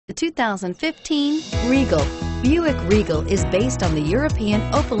The 2015 Regal. Buick Regal is based on the European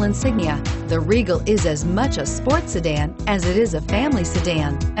Opel Insignia. The Regal is as much a sports sedan as it is a family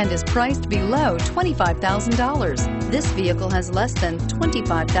sedan and is priced below $25,000. This vehicle has less than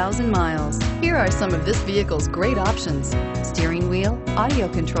 25,000 miles. Here are some of this vehicle's great options: steering wheel audio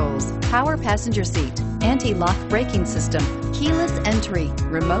controls, power passenger seat, anti-lock braking system, keyless entry,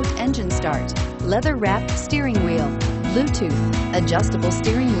 remote engine start, leather-wrapped steering wheel, Bluetooth, adjustable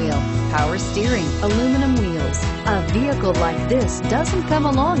steering wheel, power steering, aluminum wheels. A vehicle like this doesn't come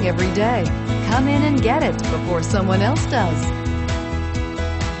along every day. Come in and get it before someone else does.